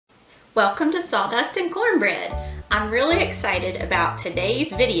Welcome to Sawdust and Cornbread. I'm really excited about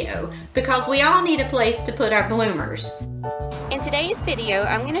today's video because we all need a place to put our bloomers. In today's video,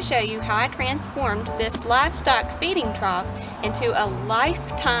 I'm going to show you how I transformed this livestock feeding trough into a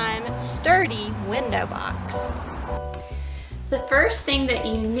lifetime sturdy window box. The first thing that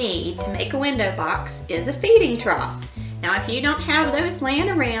you need to make a window box is a feeding trough. Now, if you don't have those laying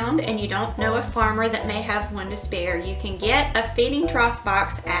around and you don't know a farmer that may have one to spare, you can get a feeding trough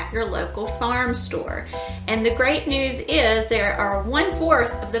box at your local farm store. And the great news is there are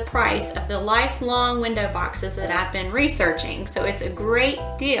 1/4 of the price of the lifelong window boxes that I've been researching, so it's a great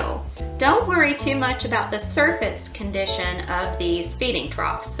deal. Don't worry too much about the surface condition of these feeding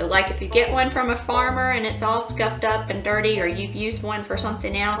troughs. So like if you get one from a farmer and it's all scuffed up and dirty, or you've used one for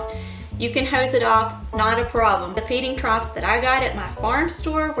something else, you can hose it off, not a problem. The feeding troughs that I got at my farm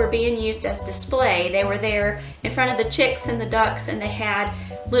store were being used as display. They were there in front of the chicks and the ducks, and they had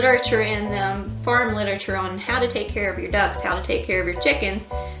literature in them, farm literature on how to take care of your ducks, how to take care of your chickens.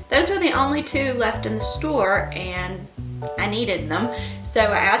 Those were the only two left in the store, and I needed them. So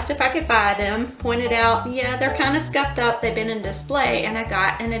I asked if I could buy them, pointed out, yeah, they're kind of scuffed up, they've been in display, and I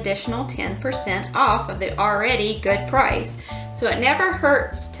got an additional 10% off of the already good price. So it never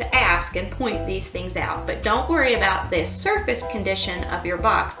hurts to ask and point these things out, but don't worry about the surface condition of your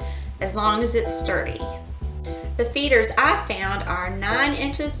box as long as it's sturdy. The feeders I found are 9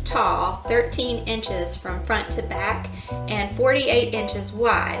 inches tall, 13 inches from front to back, and 48 inches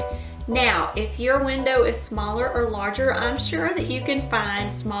wide. Now, if your window is smaller or larger, I'm sure that you can find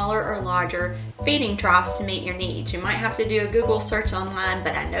smaller or larger feeding troughs to meet your needs. You might have to do a Google search online,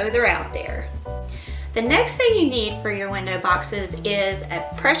 but I know they're out there. The next thing you need for your window boxes is a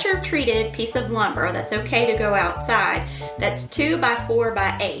pressure treated piece of lumber that's okay to go outside, that's 2 by 4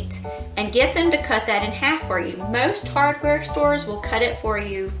 by 8, and get them to cut that in half for you. Most hardware stores will cut it for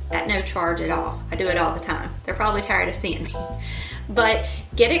you at no charge at all. I do it all the time. They're probably tired of seeing me. But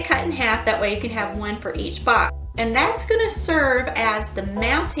get it cut in half, that way you can have one for each box. And that's going to serve as the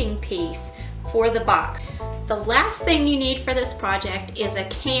mounting piece for the box. The last thing you need for this project is a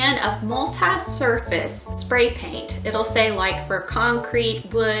can of multi-surface spray paint. It'll say like for concrete,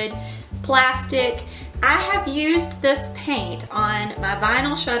 wood, plastic. I have used this paint on my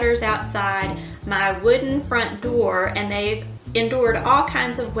vinyl shutters outside, my wooden front door, and they've endured all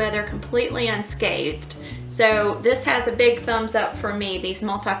kinds of weather completely unscathed. So this has a big thumbs up for me, these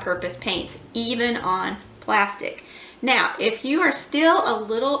multi-purpose paints, even on plastic. Now, if you are still a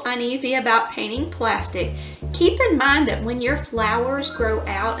little uneasy about painting plastic, keep in mind that when your flowers grow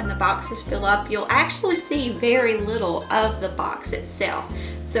out and the boxes fill up, you'll actually see very little of the box itself.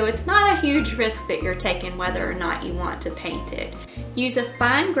 So it's not a huge risk that you're taking whether or not you want to paint it. Use a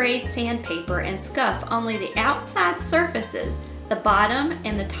fine grade sandpaper and scuff only the outside surfaces, the bottom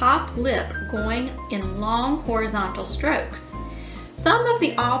and the top lip going in long horizontal strokes. Some of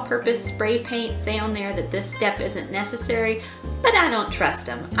the all-purpose spray paints say on there that this step isn't necessary, but I don't trust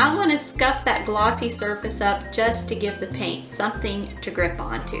them. I want to scuff that glossy surface up just to give the paint something to grip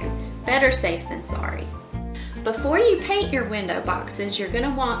onto. Better safe than sorry. Before you paint your window boxes, you're going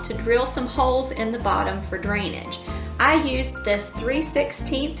to want to drill some holes in the bottom for drainage. I used this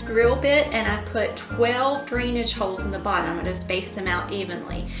 3/16 drill bit and I put 12 drainage holes in the bottom and just spaced them out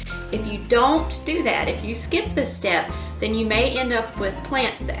evenly. If you don't do that, if you skip this step, then you may end up with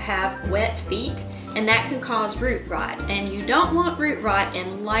plants that have wet feet, and that can cause root rot, and you don't want root rot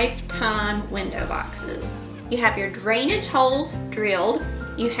in lifetime window boxes. You have your drainage holes drilled,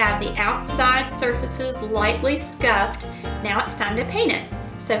 you have the outside surfaces lightly scuffed. Now it's time to paint it.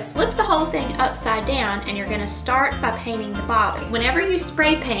 So flip the whole thing upside down and you're going to start by painting the bottom. Whenever you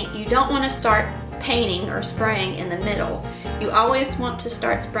spray paint, you don't want to start painting or spraying in the middle. You always want to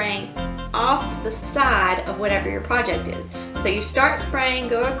start spraying off the side of whatever your project is. So you start spraying,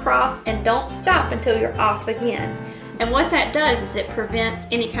 go across, and don't stop until you're off again. And what that does is it prevents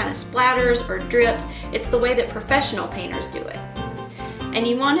any kind of splatters or drips. It's the way that professional painters do it. And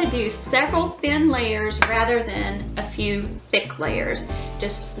you want to do several thin layers rather than a few thick layers.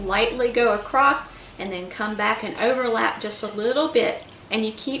 Just lightly go across and then come back and overlap just a little bit, and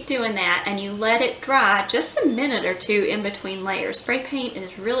you keep doing that and you let it dry just a minute or two in between layers. Spray paint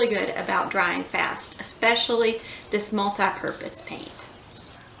is really good about drying fast, especially this multi-purpose paint.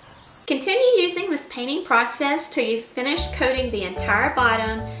 Continue using this painting process till you finish coating the entire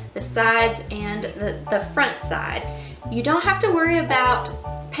bottom, the sides, and the front side. You don't have to worry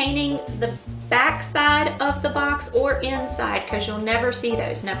about painting the back side of the box or inside, because you'll never see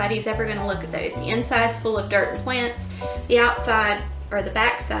those. Nobody's ever going to look at those. The inside's full of dirt and plants. The outside or the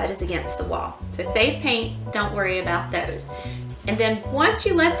back side is against the wall. So save paint, don't worry about those. And then once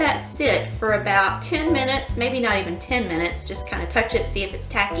you let that sit for about 10 minutes, maybe not even 10 minutes, just kind of touch it, see if it's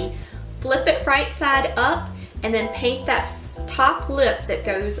tacky, flip it right side up, and then paint that top lip that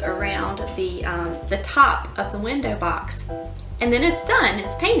goes around the top of the window box. And then it's done,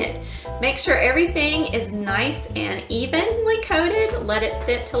 it's painted. Make sure everything is nice and evenly coated. Let it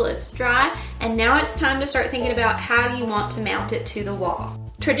sit till it's dry. And now it's time to start thinking about how you want to mount it to the wall.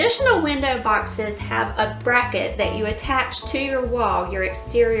 Traditional window boxes have a bracket that you attach to your wall, your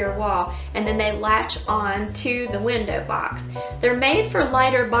exterior wall, and then they latch on to the window box. They're made for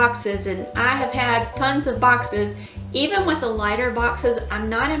lighter boxes, and I have had tons of boxes. Even with the lighter boxes, I'm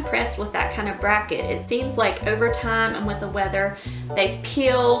not impressed with that kind of bracket. It seems like over time and with the weather, they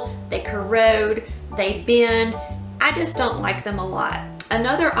peel, they corrode, they bend. I just don't like them a lot.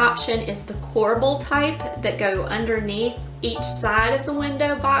 Another option is the corbel type that go underneath each side of the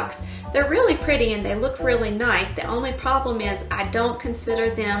window box. They're really pretty and they look really nice. The only problem is I don't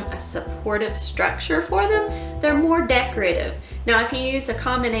consider them a supportive structure for them. They're more decorative. Now if you use a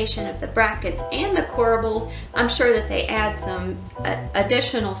combination of the brackets and the corbels, I'm sure that they add some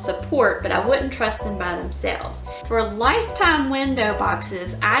additional support, but I wouldn't trust them by themselves. For lifetime window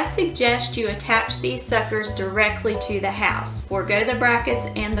boxes, I suggest you attach these suckers directly to the house. Forgo the brackets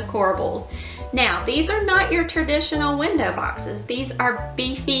and the corbels. Now, these are not your traditional window boxes. These are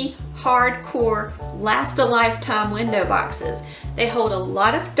beefy, hardcore, last a lifetime window boxes. They hold a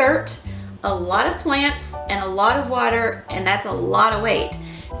lot of dirt, a lot of plants, and a lot of water, and that's a lot of weight.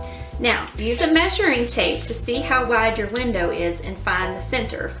 Now, use a measuring tape to see how wide your window is and find the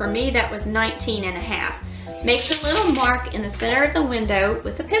center. For me, that was 19.5. Make a little mark in the center of the window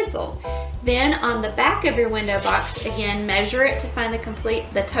with a pencil. Then on the back of your window box, again, measure it to find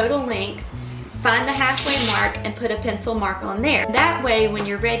the total length. Find the halfway mark and put a pencil mark on there. That way, when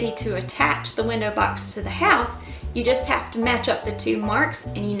you're ready to attach the window box to the house, you just have to match up the two marks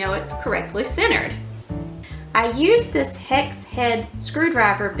and you know it's correctly centered. I used this hex head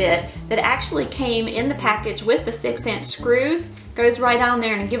screwdriver bit that actually came in the package with the 6-inch screws. Goes right on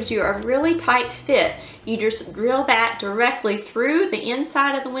there and it gives you a really tight fit. You just drill that directly through the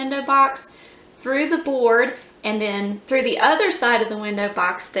inside of the window box, through the board, and then through the other side of the window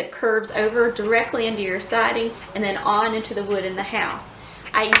box that curves over directly into your siding and then on into the wood in the house.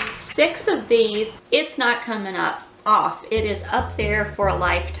 I used 6 of these. It's not coming off. It is up there for a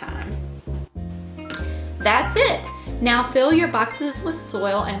lifetime. That's it. Now fill your boxes with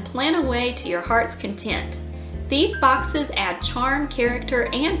soil and plant away to your heart's content. These boxes add charm, character,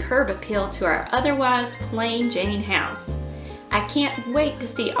 and curb appeal to our otherwise plain Jane house. I can't wait to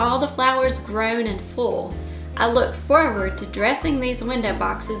see all the flowers grown and full. I look forward to dressing these window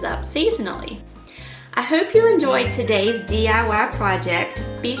boxes up seasonally. I hope you enjoyed today's DIY project.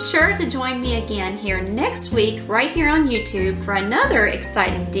 Be sure to join me again here next week right here on YouTube for another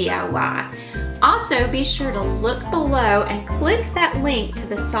exciting DIY. Also, be sure to look below and click that link to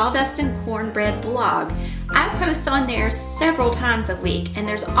the Sawdust and Cornbread blog. I post on there several times a week, and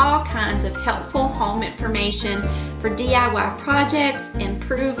there's all kinds of helpful home information for DIY projects,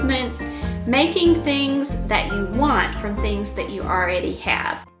 improvements, making things that you want from things that you already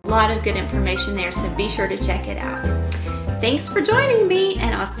have. A lot of good information there, so be sure to check it out. Thanks for joining me,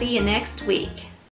 and I'll see you next week.